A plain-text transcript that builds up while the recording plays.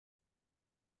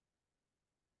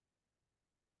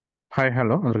Hi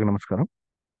hello అందరికీ నమస్కారం.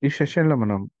 ఈ సెషన్లో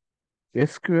మనం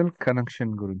ఎస్క్యూఎల్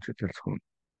కనెక్షన్ గురించి తెలుసుకుందాం.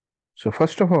 సో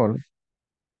ఫస్ట్ ఆఫ్ ఆల్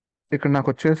ఇక్కడ నాకు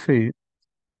వచ్చేసి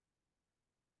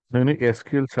నేను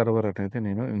ఎస్క్యూఎల్ సర్వర్ అనేది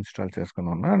నేను ఇన్స్టాల్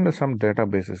చేసుకుని ఉన్నా అండ్ సమ్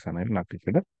డేటాబేసెస్ అనేవి నాకు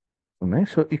ఇక్కడ ఉన్నాయి.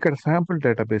 సో ఇక్కడ శాంపుల్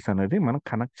డేటాబేస్ అనేది మనం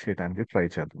కనెక్ట్ చేయడానికి ట్రై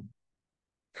చేద్దాం.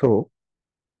 సో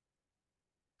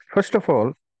ఫస్ట్ ఆఫ్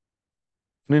ఆల్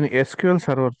నేను ఎస్క్యూఎల్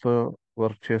సర్వర్తో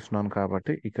వర్క్ చేస్తున్నాను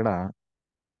కాబట్టి ఇక్కడ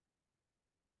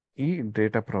ఈ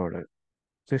data provider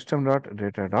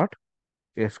system.data.sql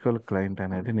SQL client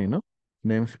అనేది నేను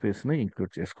నేమ్ స్పేస్ని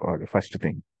ఇంక్లూడ్ చేసుకోవాలి ఫస్ట్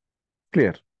థింగ్.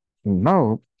 క్లియర్. నౌ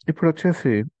ఇప్పుడు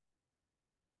వచ్చేసి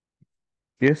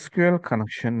ఎస్క్యూఎల్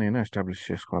కనెక్షన్ నేను establish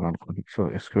చేసుకోవాలనుకుంది. So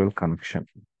SQL connection,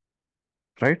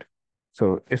 right. So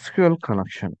SQL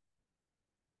connection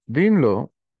దీనిలో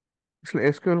అసలు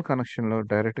ఎస్క్యూఎల్ కనెక్షన్లో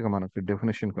డైరెక్ట్గా మనకి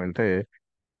డెఫినేషన్కి వెళ్తే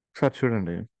ఒకసారి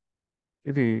చూడండి.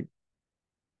 ఇది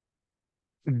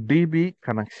డిబి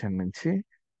కనెక్షన్ నుంచి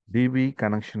డిబి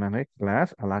కనెక్షన్ అనే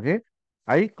క్లాస్ అలాగే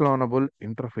ఐ క్లోనబుల్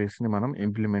ఇంటర్ఫేస్ ని మనం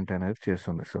ఇంప్లిమెంట్ అనేది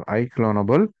చేస్తుంది. So I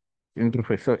cloneable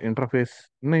interface, so interface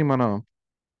ని మనం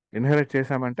ఇన్హెరిట్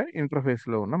చేసామంటే ఇంటర్ఫేస్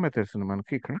లో ఉన్న మెథడ్స్ ని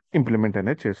మనకి ఇక్కడ ఇంప్లిమెంట్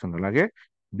అనేది చేస్తుంది. అలాగే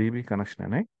డిబి కనెక్షన్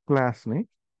అనే క్లాస్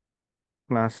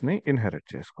ని ఇన్హెరిట్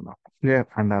చేసుకున్నాం. క్లియర్.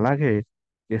 అండ్ అలాగే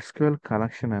ఎస్క్యూఎల్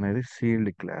కనెక్షన్ అనేది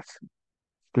sealed class.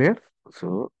 Clear. So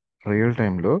real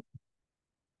టైంలో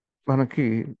మనకి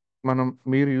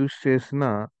మీరు యూజ్ చేసిన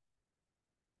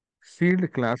సీల్డ్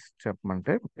క్లాస్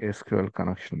చెప్పమంటే ఎస్క్యూఎల్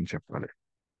కనెక్షన్ అని చెప్పాలి.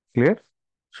 Clear.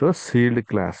 So sealed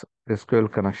class SQL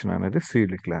connection అనేది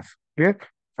సీల్డ్ క్లాస్. క్లియర్.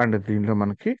 అండ్ దీనిలో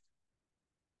మనకి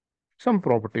సమ్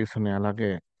ప్రాపర్టీస్ ఉన్నాయి,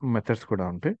 అలాగే మెథడ్స్ కూడా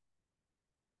ఉంటాయి.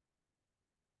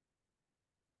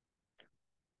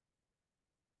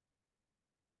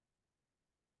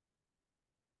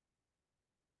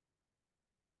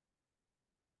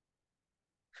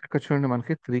 ఇక్కడ చూడండి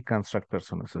మనకి 3 కన్స్ట్రక్టర్స్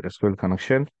ఉన్నాయి. So SQL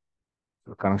connection,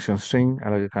 connection string,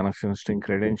 అలాగే connection string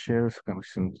credentials,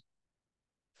 connection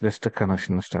just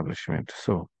connection establishment.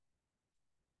 So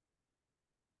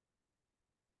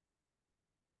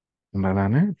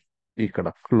అలానే ఇక్కడ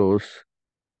క్లోజ్,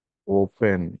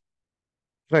 ఓపెన్,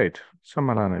 రైట్. సో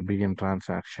అలానే బిగిన్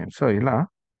ట్రాన్సాక్షన్. సో ఇలా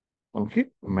మనకి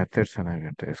మెథడ్స్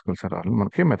అనేవి ఉంటాయి. ఎస్క్యూఎల్ సర్వర్లో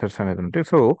మనకి మెథడ్స్ అనేది ఉంటాయి.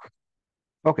 So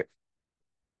okay.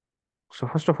 So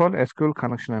first of all SQL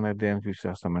connection అనేది దేనికి యూజ్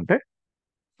చేస్తామంటే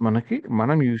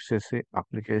మనం యూజ్ చేసే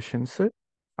అప్లికేషన్స్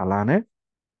అలానే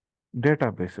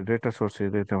డేటా సోర్స్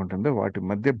ఏదైతే ఉంటుందో వాటి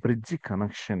మధ్య బ్రిడ్జి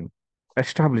కనెక్షన్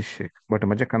వాటి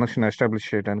మధ్య కనెక్షన్ ఎస్టాబ్లిష్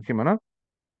చేయడానికి మనం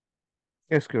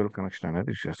ఎస్క్యూఎల్ కనెక్షన్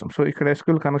అనేది యూజ్ చేస్తాం. సో ఇక్కడ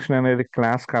ఎస్క్యూఎల్ కనెక్షన్ అనేది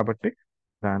క్లాస్ కాబట్టి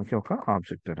దానికి ఒక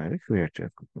ఆబ్జెక్ట్ అనేది క్రియేట్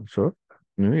చేసుకుంటాం. So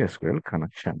new SQL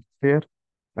connection. Clear.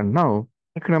 And now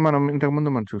ఇక్కడ మనం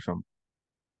ఇంతకుముందు మనం చూసాం.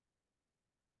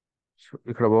 సో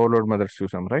ఇక్కడ ఓవర్లోడ్ మెథడ్స్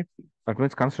చూసాం, రైట్. దట్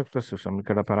మీన్స్ కన్స్ట్రక్టర్స్ చూసాం.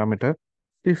 ఇక్కడ పారామీటర్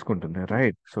తీసుకుంటుంది,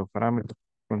 రైట్. సో పారామీటర్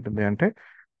ఉంటుంది అంటే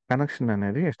కనెక్షన్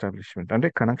అనేది ఎస్టాబ్లిష్మెంట్ అంటే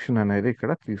కనెక్షన్ అనేది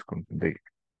ఇక్కడ తీసుకుంటుంది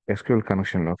ఎస్క్యూఎల్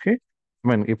కనెక్షన్ లోకి.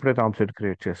 ఎప్పుడైతే ఆబ్జెక్ట్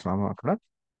క్రియేట్ చేస్తున్నామో అక్కడ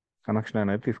కనెక్షన్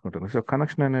అనేది తీసుకుంటుంది. సో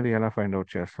కనెక్షన్ అనేది ఎలా ఫైండ్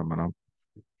అవుట్ చేస్తాం మనం?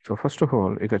 సో ఫస్ట్ ఆఫ్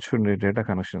ఆల్ ఇక్కడ చూడండి, డేటా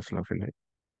కనెక్షన్స్ లోకి వెళ్ళి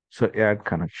సో యాడ్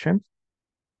కనెక్షన్.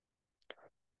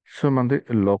 సో మనది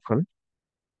local,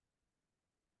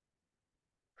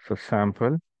 so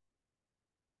sample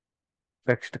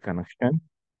text connection.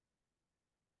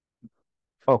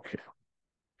 Okay.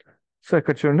 So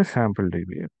ఇక్కడ చూడండి శాంపుల్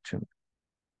డిబి వచ్చింది.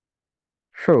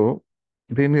 సో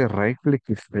దీన్ని రైట్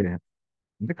క్లిక్ ఇస్తే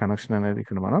అంటే కనెక్షన్ అనేది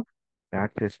ఇక్కడ మనం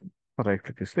యాడ్ చేసి రైట్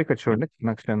క్లిక్ ఇస్తే ఇక్కడ చూడండి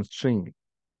connection string.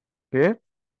 Clear.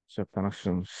 So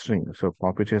connection string so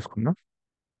copy చేసుకుందాం.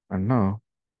 అన్న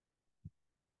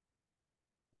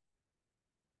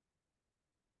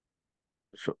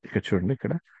సో ఇక్కడ చూడండి,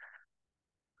 ఇక్కడ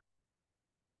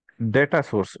data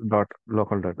source dot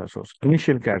local data source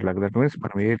initial catalogue. That means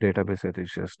మనం ఏ డేటాబేస్ అయితే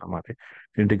యూజ్ చేస్తున్నాం అది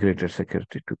integrated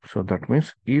security to. So that means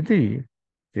ఇది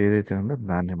ఏదైతే ఉందో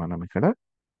దాన్ని మనం ఇక్కడ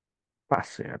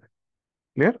పాస్ చేయాలి.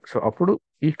 క్లియర్. సో అప్పుడు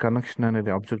ఈ కనెక్షన్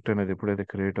అనేది ఆబ్జెక్ట్ అనేది ఎప్పుడైతే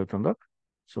క్రియేట్ అవుతుందో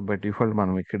సో బై డిఫాల్ట్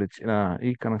మనం ఇక్కడ ఇచ్చిన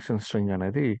ఈ కనెక్షన్ స్ట్రింగ్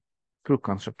అనేది త్రూ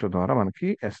కన్స్ట్రక్టర్ ద్వారా మనకి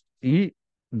ఈ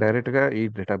డైరెక్ట్ గా ఈ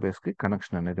డేటాబేస్ కి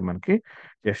కనెక్షన్ అనేది మనకి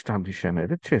ఎస్టాబ్లిష్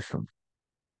అనేది చేస్తుంది.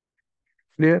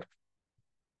 క్లియర్.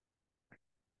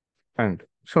 అండ్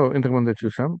సో ఇంతకు ముందే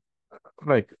చూసాం,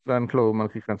 లైక్ దాంట్లో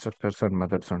మనకి కన్స్ట్రక్టర్స్ అండ్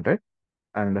మెథడ్స్ ఉంటాయి.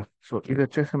 అండ్ సో ఇది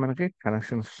వచ్చేసి మనకి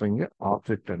కనెక్షన్ స్ట్రింగ్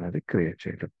ఆబ్జెక్ట్ అనేది క్రియేట్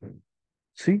చేయడం.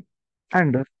 C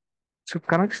and so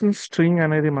connection string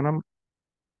అనేది మనం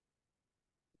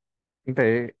అంటే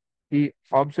ఈ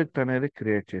ఆబ్జెక్ట్ అనేది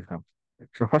క్రియేట్ చేసాం.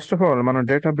 సో ఫస్ట్ ఆఫ్ ఆల్ మనం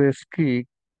డేటాబేస్ కి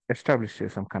ఎస్టాబ్లిష్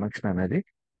చేసాం కనెక్షన్ అనేది.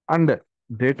 అండ్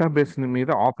డేటాబేస్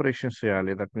మీద ఆపరేషన్స్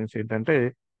చేయాలి. దట్ మీన్స్ ఏంటంటే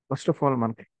ఫస్ట్ ఆఫ్ ఆల్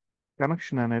మనకి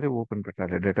కనెక్షన్ అనేది ఓపెన్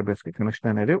పెట్టాలి, డేటాబేస్ కి కనెక్షన్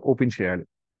అనేది ఓపెన్ చేయాలి.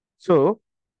 సో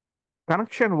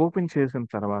కనెక్షన్ ఓపెన్ చేసిన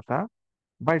తర్వాత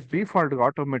బై డిఫాల్ట్ గా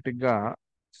ఆటోమేటిక్ గా,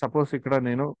 సపోజ్ ఇక్కడ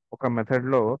నేను ఒక మెథడ్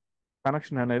లో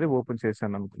కనెక్షన్ అనేది ఓపెన్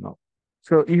చేశాను అనుకున్నాం.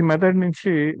 సో ఈ మెథడ్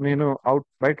నుంచి నేను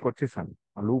బయటకు వచ్చేసాను,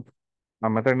 ఆ లూప్, ఆ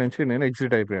మెథడ్ నుంచి నేను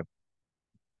ఎగ్జిట్ అయిపోయాను.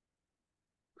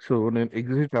 సో నేను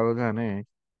ఎగ్జిట్ అవ్వగానే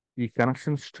ఈ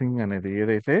కనెక్షన్ స్ట్రింగ్ అనేది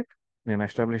ఏదైతే నేను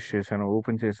ఎస్టాబ్లిష్ చేశానో,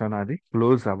 ఓపెన్ చేశానో, అది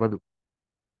క్లోజ్ అవ్వదు.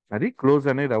 అది క్లోజ్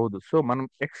అనేది అవ్వదు. సో మనం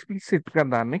ఎక్స్ప్లిసిట్ గా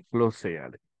దాన్ని క్లోజ్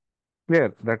చేయాలి.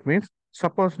 క్లియర్? దట్ మీన్స్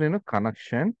సపోజ్ నేను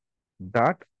కనెక్షన్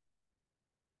డాట్,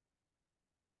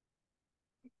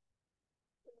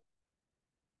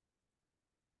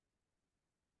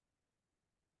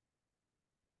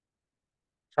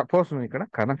 సపోజ్ నేను ఇక్కడ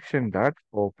కనెక్షన్ డాట్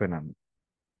ఓపెన్ అని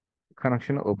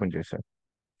కనెక్షన్ ఓపెన్ చేశాను.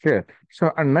 క్లియర్? సో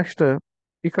అండ్ నెక్స్ట్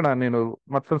ఇక్కడ నేను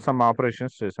మొత్తం సమ్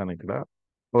ఆపరేషన్స్ చేశాను ఇక్కడ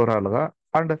ఓవరాల్ గా.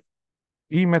 అండ్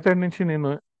ఈ మెథడ్ నుంచి నేను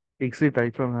ఎగ్జిట్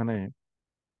అయిపోగానే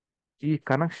ఈ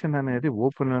కనెక్షన్ అనేది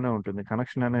ఓపెన్ లోనే ఉంటుంది,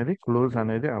 కనెక్షన్ అనేది క్లోజ్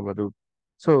అనేది అవ్వదు.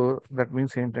 సో దట్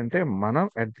మీన్స్ ఏంటంటే మనం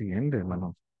అట్ ది ఎండ్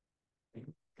మనం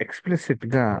ఎక్స్ప్లిసిట్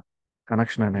గా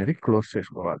కనెక్షన్ అనేది క్లోజ్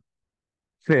చేసుకోవాలి.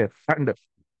 క్లియర్? అండ్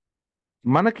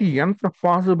మనకి ఎంత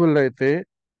పాసిబుల్ అయితే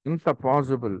ఇంత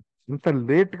పాసిబుల్, ఇంత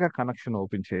లేట్ గా కనెక్షన్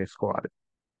ఓపెన్ చేసుకోవాలి.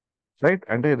 రైట్?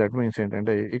 అంటే దట్ మీన్స్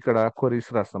ఏంటంటే ఇక్కడ క్వరీస్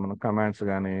రాస్తాం మనం, కమాండ్స్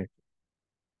కానీ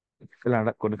ఇలా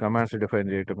కొన్ని కమాండ్స్ డిఫైన్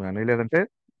చేయటం కానీ, లేదంటే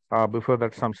బిఫోర్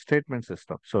దట్ సమ్ స్టేట్మెంట్స్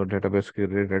ఇస్తాం. సో డేటాబేస్ కి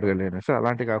రిలేటెడ్ గా లేని, సో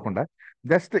అలాంటి కాకుండా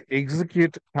జస్ట్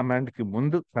ఎగ్జిక్యూట్ కమాండ్ కి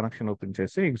ముందు కనెక్షన్ ఓపెన్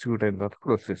చేసి ఎగ్జిక్యూట్ అయిన తర్వాత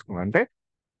క్లోజ్ చేసుకున్నాం. అంటే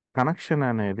కనెక్షన్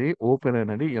అనేది ఓపెన్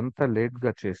అనేది ఎంత లేట్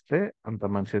గా చేస్తే అంత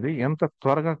మంచిది, ఎంత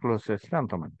త్వరగా క్లోజ్ చేస్తే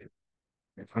అంత మంచిది.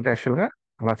 అంటే యాక్చువల్ గా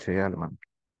అలా చేయాలి మనం.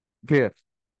 Clear?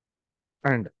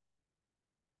 And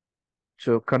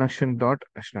so connection dot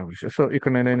establish. So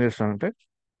ఇక్కడ నేను ఏం చేస్తానంటే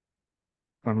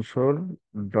console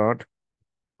dot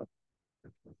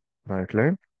right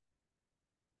line.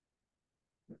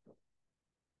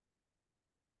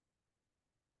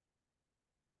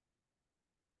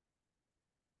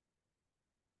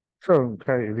 So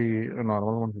ఇంకా ఇది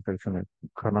నార్మల్ మనకి తెలిసిందే,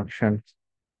 connection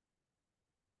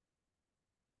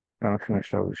connection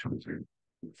establish.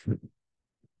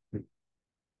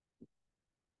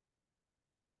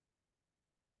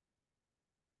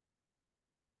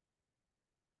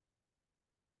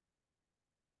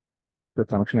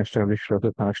 Connection establish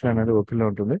అవుతుంది, కనెక్షన్ అనేది ఓపెన్ లో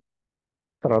ఉంటుంది,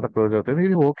 తర్వాత క్లోజ్ అవుతుంది,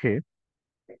 ఇది ఓకే.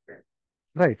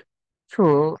 రైట్? సో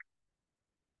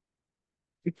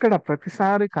ఇక్కడ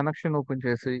ప్రతిసారి కనెక్షన్ ఓపెన్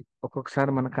చేసి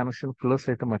ఒక్కొక్కసారి మన కనెక్షన్ క్లోజ్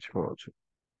అయితే మర్చిపోవచ్చు.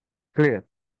 క్లియర్?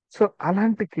 సో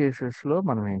అలాంటి కేసెస్ లో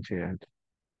మనం ఏం చేయాలి,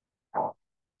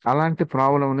 అలాంటి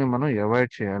ప్రాబ్లమ్ ని మనం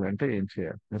అవాయిడ్ చేయాలంటే ఏం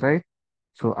చేయాలి? రైట్?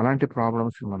 సో అలాంటి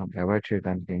ప్రాబ్లమ్స్ మనం అవాయిడ్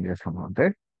చేయడానికి ఏం చేస్తాము అంటే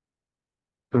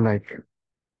లైక్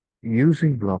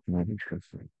యూజింగ్ బ్లాక్ అనేది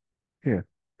చేస్తాం. Here.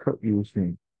 So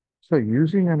using, so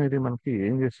using అనేది మనకి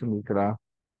ఏం చేస్తుంది ఇక్కడ,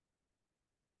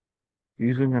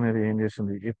 యూజింగ్ అనేది ఏం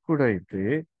చేస్తుంది, ఎప్పుడైతే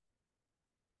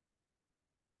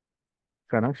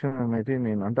కనెక్షన్ అనేది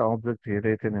నేను అంటే ఆబ్జెక్ట్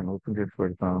ఏదైతే నేను ఓపెన్ చేసి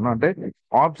పెడతానో, అంటే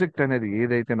ఆబ్జెక్ట్ అనేది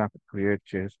ఏదైతే నాకు క్రియేట్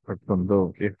చేసి పెడుతుందో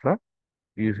ఇక్కడ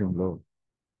యూజింగ్ లో,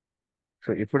 సో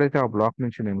ఎప్పుడైతే ఆ బ్లాక్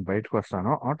నుంచి నేను బయటకు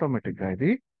వస్తానో ఆటోమేటిక్ గా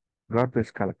ఇది బ్లాక్ బేస్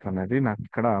కలెక్టర్ అనేది నాకు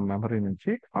ఇక్కడ మెమరీ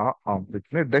నుంచి ఆ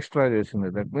ఆబ్జెక్ట్ ని డిస్ట్రాయ్ చేసింది.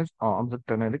 దట్ మీన్స్ ఆ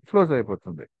ఆబ్జెక్ట్ అనేది క్లోజ్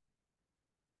అయిపోతుంది.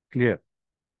 క్లియర్?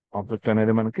 ఆబ్జెక్ట్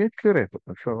అనేది మనకి క్లియర్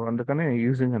అయిపోతుంది. సో అందుకని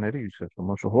యూజింగ్ అనేది యూజ్ చేస్తాం.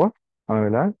 మోస్ట్ ఆఫ్ ఆల్ మనం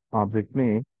ఇలా ఆబ్జెక్ట్ ని,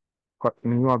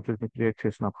 న్యూ ఆబ్జెక్ట్ ని క్రియేట్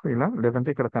చేసినప్పుడు ఇలా, లేదంటే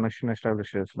ఇక్కడ కనెక్షన్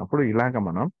ఎస్టాబ్లిష్ చేసినప్పుడు ఇలాగ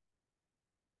మనం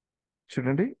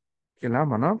చూడండి, ఇలా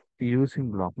మనం యూజింగ్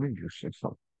బ్లాక్ ని యూజ్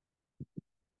చేస్తాం.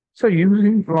 సో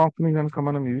యూజింగ్ బ్లాక్ ని కనుక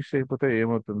మనం యూజ్ చేయకపోతే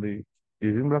ఏమవుతుంది,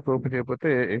 యూజింగ్ బ్లాక్ ఓపెన్ చేయకపోతే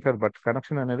ఏం కాదు, బట్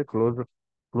కనెక్షన్ అనేది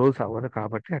క్లోజ్ అవ్వదు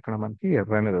కాబట్టి అక్కడ మనకి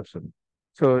ఎర్రర్ అనేది వస్తుంది.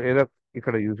 సో ఏదో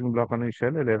ఇక్కడ యూజింగ్ బ్లాక్ అనే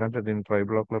విషయాలు, లేదంటే దీన్ని ట్రై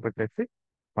బ్లాక్ లో పెట్టేసి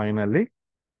ఫైనల్లీ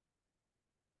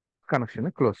కనెక్షన్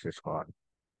ని క్లోజ్ చేసుకోవాలి.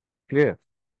 Clear?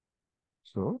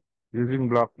 So using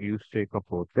black use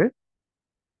చేయకపోతే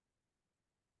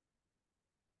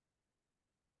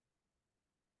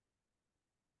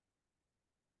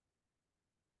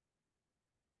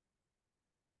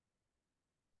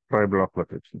ట్రై బ్లాక్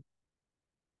లోకి వచ్చింది,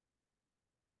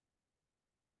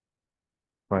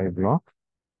 try black.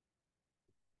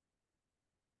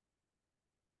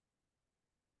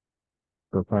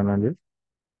 So finally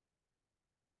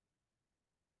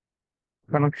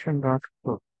connection dot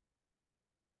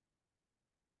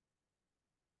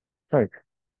right,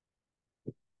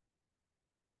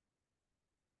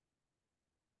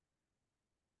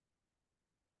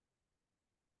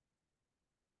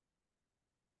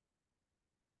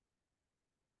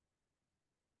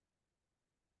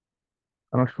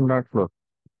 connection dot close.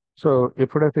 So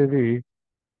ఎప్పుడైతే ఇది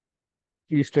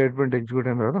ఈ స్టేట్మెంట్ ఎగ్జిక్యూట్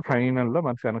అయిన తర్వాత ఫైనల్లో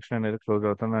మన కనెక్షన్ అనేది క్లోజ్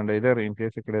అవుతుంది. అండ్ ఇదర్ ఇన్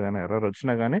కేసు ఇక్కడ ఏదైనా ఎర్రర్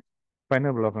వచ్చినా కానీ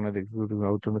ఫైనల్ బ్లాక్ అనేది ఎగ్జిక్యూట్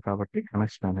అవుతుంది కాబట్టి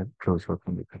కనెక్షన్ అనేది క్లోజ్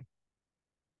అవుతుంది ఇక్కడ.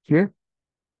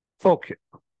 Okay,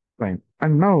 fine.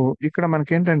 అండ్ నౌ ఇక్కడ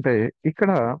మనకి ఏంటంటే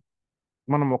ఇక్కడ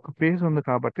మనం ఒక పేజ్ ఉంది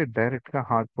కాబట్టి డైరెక్ట్ గా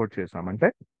హార్డ్ కోడ్ చేసాం, అంటే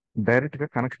డైరెక్ట్ గా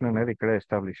కనెక్షన్ అనేది ఇక్కడే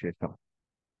ఎస్టాబ్లిష్ చేసాం.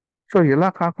 సో ఇలా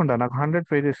కాకుండా నాకు 100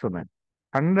 పేజెస్ ఉన్నాయి.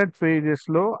 100 పేజెస్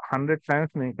లో 100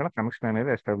 టైమ్స్ నేను ఇక్కడ కనెక్షన్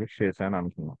అనేది ఎస్టాబ్లిష్ చేశాను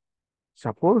అనుకున్నాను.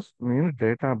 సపోజ్ నేను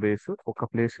డేటాబేస్ ఒక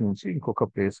ప్లేస్ నుంచి ఇంకొక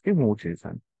ప్లేస్ కి మూవ్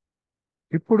చేశాను.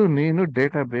 ఇప్పుడు నేను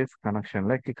డేటాబేస్ కనెక్షన్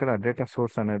లైక్ ఇక్కడ డేటా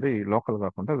సోర్స్ అనేది లోకల్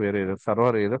కాకుండా వేరే ఏదో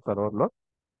సర్వర్ లో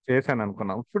చేశాను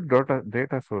అనుకున్నాం. ఇప్పుడు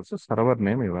డేటా సోర్స్ సర్వర్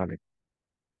నేమ్ ఇవ్వాలి.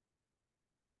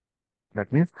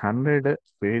 దట్ మీన్స్ 100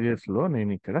 పేజెస్ లో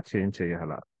నేను ఇక్కడ చేంజ్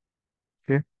చేయాలా?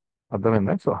 ఓకే,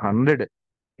 అర్థమైందా? సో 100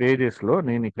 పేజెస్ లో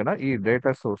నేను ఇక్కడ ఈ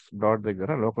డేటా సోర్స్ డాట్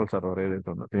దగ్గర లోకల్ సర్వర్ ఏదైతే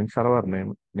ఉందో దీని సర్వర్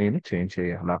నేమ్ నేను చేంజ్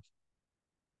చేయాలా?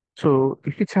 సో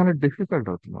ఇది చాలా డిఫికల్ట్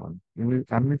అవుతుంది మనం.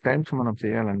 అన్ని టైమ్స్ మనం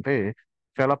చేయాలంటే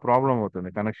చాలా ప్రాబ్లం అవుతుంది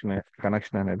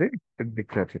కనెక్షన్ అనేది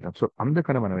డిక్లేర్ చేయడం. సో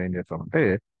అందుకని మనం ఏం చేస్తామంటే,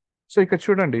 సో ఇక్కడ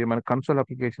చూడండి మన కన్సోల్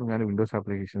అప్లికేషన్ కానీ విండోస్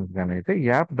అప్లికేషన్స్ కానీ అయితే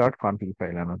యాప్ డాట్ కాన్ఫిగ్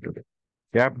ఫైల్ అని ఉంటుంది.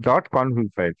 యాప్ డాట్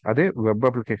కాన్ఫిగ్ ఫైల్, అదే వెబ్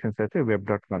అప్లికేషన్స్ అయితే వెబ్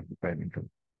డాట్ కాన్ఫిగ్ ఫైల్ ఉంటుంది.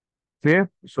 సేమ్.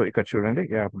 సో ఇక్కడ చూడండి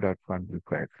app dot config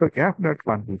file. So app dot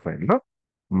config file లో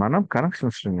మనం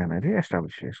కనెక్షన్ స్ట్రింగ్ అనేది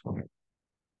ఎస్టాబ్లిష్ చేసుకోవాలి.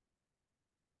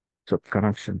 So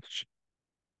connection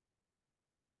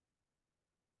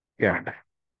add,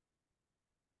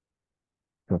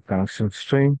 so connection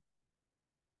string,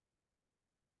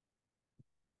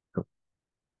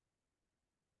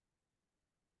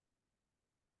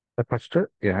 first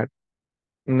add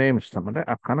name ఇస్తాం, అంటే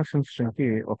ఆ కనెక్షన్ స్ట్రింగ్ కి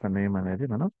ఒక నేమ్ అనేది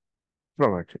మనం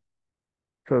ప్రొవైడ్ చేయాలి.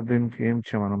 సో దీనికి ఏం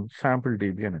చేయాలి మనం? శాంపుల్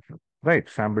డిబి అని ఇస్తాం. రైట్,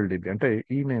 శాంపుల్ డిబి అంటే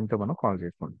ఈ నేమ్ తో మనం కాల్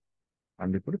చేసుకోండి.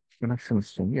 అండ్ ఇప్పుడు connection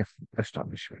string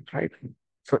establishment, right.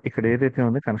 So ఇక్కడ ఏదైతే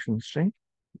ఉంది కనెక్షన్ స్ట్రింగ్,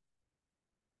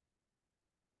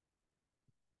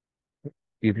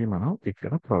 ఇది మనం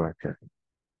ఇక్కడ ప్రొవైడ్ చేయాలి.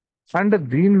 అండ్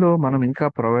దీనిలో మనం ఇంకా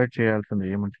ప్రొవైడ్ చేయాల్సింది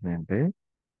ఏముంటుంది అంటే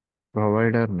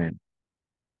ప్రొవైడర్ నేమ్.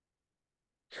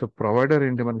 సో ప్రొవైడర్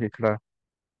ఏంటి మనకి ఇక్కడ?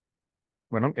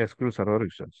 మనం ఎస్క్యూఎల్ సర్వర్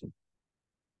యూస్ చేస్తాం.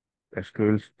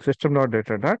 SQL system dot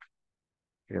data dot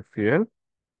SQL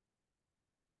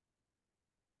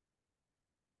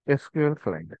SQL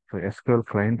client. So SQL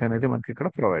client అనేది మనకి ఇక్కడ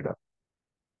ప్రొవైడర్.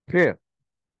 క్లియర్?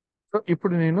 సో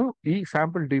ఇప్పుడు నేను ఈ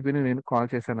శాంపుల్ డిబిని నేను కాల్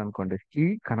చేశాను అనుకోండి, ఈ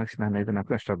కనెక్షన్ అనేది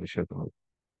నాకు ఎస్టాబ్లిష్ అవుతుంది.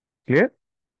 క్లియర్?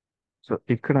 సో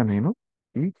ఇక్కడ నేను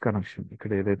ఈ కనెక్షన్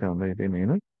ఇక్కడ ఏదైతే ఉందో ఇది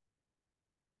నేను,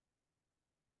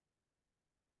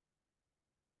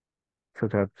 సో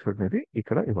చూడండి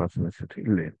ఇక్కడ ఇవ్వాల్సిన స్థితి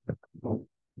లేదు.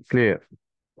 క్లియర్?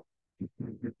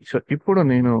 సో ఇప్పుడు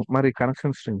నేను మరి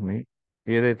కనెక్షన్ స్ట్రింగ్ ని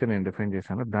ఏదైతే నేను డిఫైన్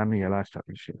చేశానో దాన్ని ఎలా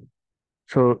ఎస్టాబ్లిష్ చేయాలి?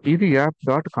 సో ఇది app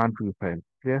dot config file.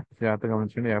 Clear? జాగ్రత్తగా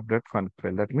గమనించండి, app dot config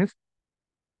file. That means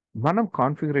మనం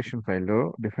కాన్ఫిగరేషన్ ఫైల్లో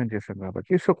డిఫైన్ చేసాం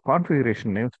కాబట్టి సో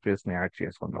కాన్ఫిగరేషన్ నేమ్ స్పేస్ ని యాడ్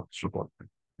చేసుకుందాం.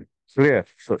 క్లియర్?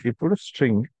 సో ఇప్పుడు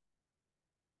string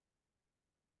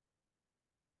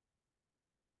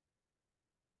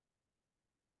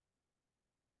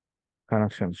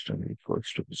connection string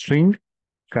equals to string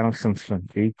connection string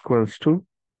equals to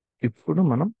ఇప్పుడు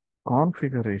మనం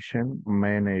configuration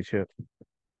manager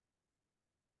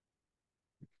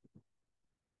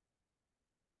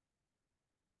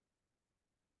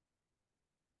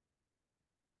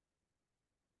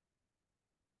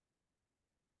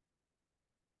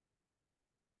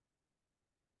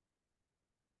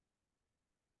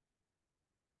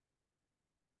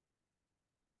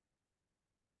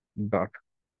dot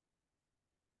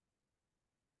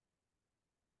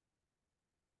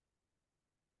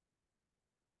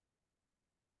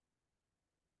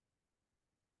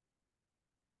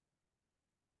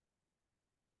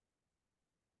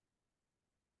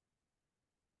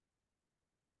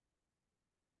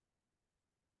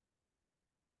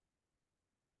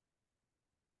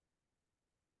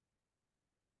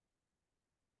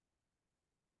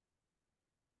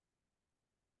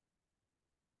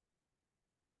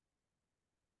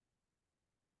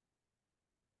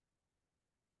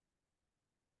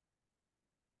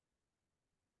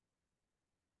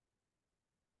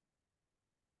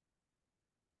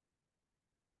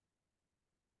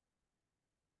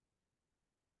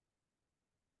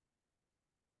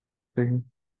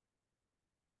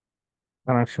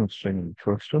connection string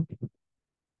equals to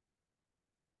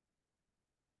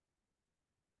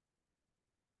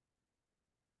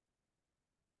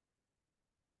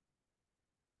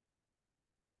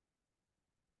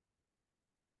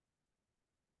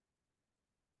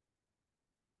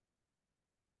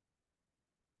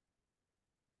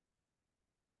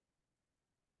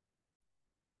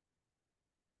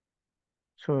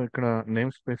so ఇక్కడ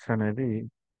నేమ్ స్పేస్ అనేది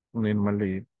నేను మళ్ళీ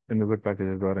ఇండివిజువల్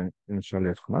ప్యాకేజెస్ ద్వారా ఇన్స్టాల్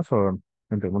చేసుకున్నా. సో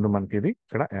ఇంతకుముందు మనకి ఇది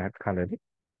ఇక్కడ యాడ్ కాలేదు.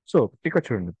 సో ఇక్కడ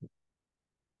చూడండి,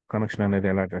 కనెక్షన్ అనేది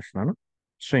ఎలా చేస్తున్నాను.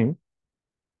 String,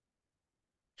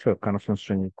 so connection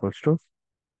string equals to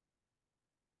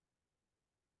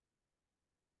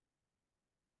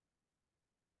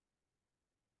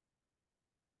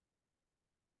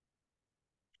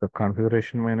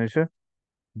configuration manager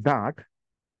dot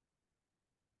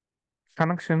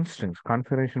connection strings.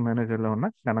 Configuration manager లో ఉన్న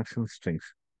కనెక్షన్ స్ట్రింగ్స్,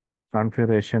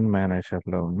 కాన్ఫిగరేషన్ మేనేజర్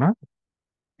లో ఉన్న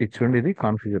ఇది చూడండి, ఇది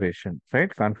కాన్ఫిగరేషన్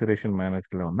రైట్. కాన్ఫిగరేషన్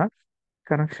మేనేజర్ లో ఉన్న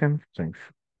connection strings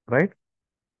right.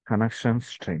 Connection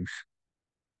strings,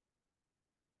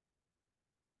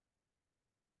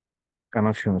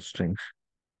 connection strings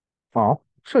of.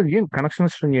 So ఏం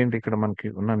కనెక్షన్ స్ట్రింగ్ ఏంటి, ఇక్కడ మనకి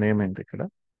ఉన్న నేమ్ ఏంటి ఇక్కడ,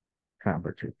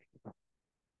 కాబట్టి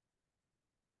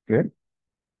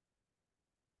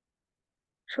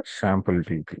so sample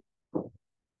dB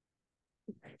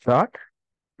dot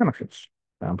connection string.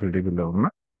 Sample డిబిలో ఉన్న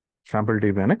శాంపుల్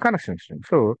డిబి అనే కనెక్షన్ స్ట్రింగ్.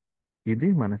 సో ఇది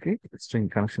మనకి స్ట్రింగ్,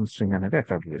 కనెక్షన్ స్ట్రింగ్ అనేది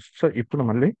ఎస్టాబ్లిష్ చేస్తుంది. సో ఇప్పుడు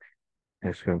మళ్ళీ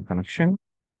SQL కనెక్షన్,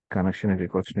 కనెక్షన్ ఇది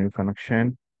ఈక్వల్స్ న్యూ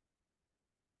కనెక్షన్.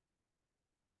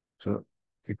 సో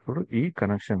ఇప్పుడు ఈ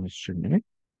కనెక్షన్ స్ట్రింగ్ ని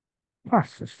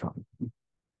పాస్ చేస్తాం.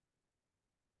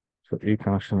 సో ఈ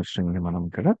కనెక్షన్ స్ట్రింగ్ ని మనం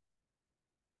ఇక్కడ,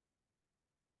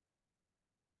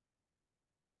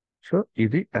 సో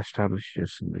ఇది ఎస్టాబ్లిష్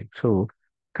చేస్తుంది. So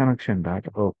connection dot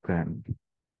open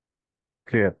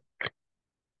clear.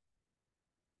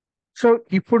 So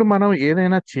ఇప్పుడు మనం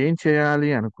ఏదైనా చేంజ్ చేయాలి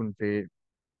అనుకుంటే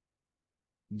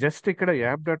జస్ట్ ఇక్కడ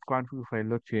యాప్ డాట్ కాన్ఫిగ్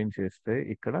ఫైల్లో చేంజ్ చేస్తే,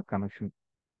 ఇక్కడ కనెక్షన్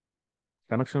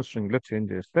స్ట్రింగ్ లో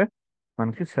చేంజ్ చేస్తే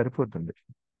మనకి సరిపోతుంది.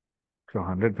 సో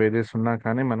 100 పేజెస్ ఉన్నా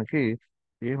కానీ మనకి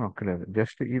ఏం అక్కర్లేదు,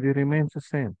 జస్ట్ ఇది రిమైన్స్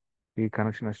సేమ్. ఈ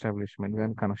కనెక్షన్ ఎస్టాబ్లిష్మెంట్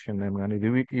కానీ కనెక్షన్ నేమ్ కానీ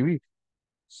ఇవి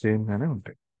సేమ్ గానే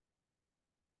ఉంటాయి.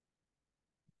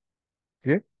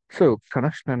 క్లియర్. సో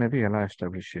కనెక్షన్ అనేది ఎలా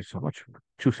ఎస్టాబ్లిష్ చేసామో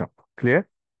చూసాం. Clear,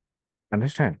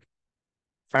 understand.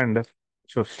 And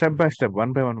so step by step,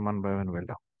 one by one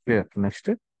వెళ్దాం. క్లియర్. నెక్స్ట్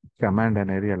కమాండ్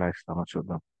అనేది ఎలా ఇస్తామో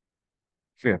చూద్దాం.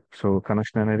 క్లియర్. సో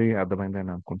కనెక్షన్ అనేది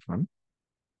అర్థమైందని అనుకుంటున్నాను.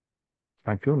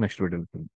 Thank you. Next video